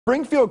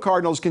Springfield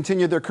Cardinals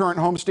continued their current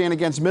homestand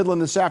against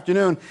Midland this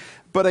afternoon,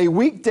 but a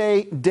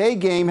weekday day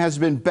game has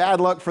been bad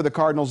luck for the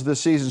Cardinals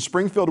this season.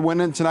 Springfield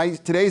winning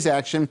today's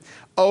action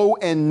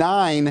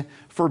 0-9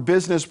 for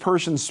business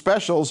person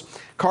specials.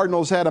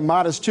 Cardinals had a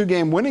modest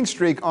two-game winning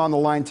streak on the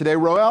line today.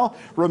 Roel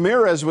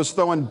Ramirez was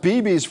throwing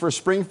BBs for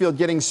Springfield,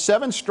 getting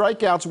 7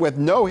 strikeouts with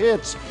no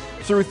hits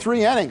through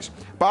 3 innings.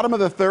 Bottom of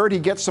the third, he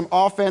gets some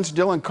offense.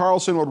 Dylan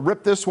Carlson would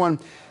rip this one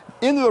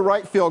into the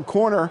right field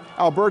corner.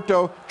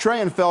 Alberto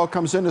Treyenfeld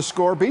comes in to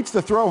score, beats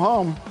the throw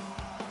home.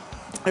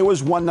 It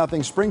was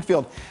 1-0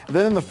 Springfield.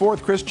 Then in the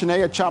fourth, Chris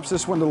Chinea chops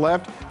this one to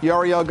left.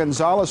 Yariel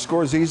Gonzalez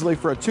scores easily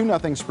for a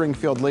 2-0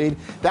 Springfield lead.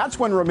 That's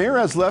when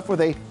Ramirez left with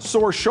a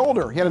sore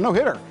shoulder. He had a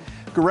no-hitter.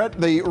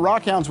 The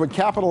Rockhounds would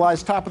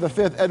capitalize. Top of the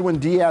fifth, Edwin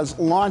Diaz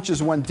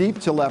launches one deep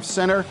to left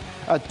center.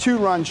 A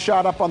 2-run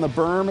shot up on the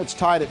berm. It's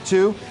tied at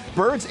 2.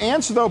 Birds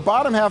answer, though.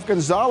 Bottom half,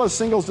 Gonzalez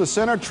singles to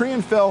center.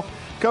 Treyenfeld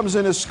comes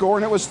in to score,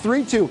 and it was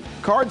 3-2.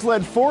 Cards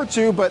led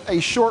 4-2, but a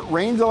short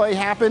rain delay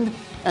happened,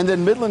 and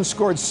then Midland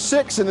scored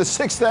 6 in the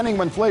 6th inning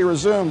when play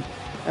resumed,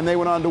 and they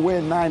went on to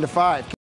win 9-5.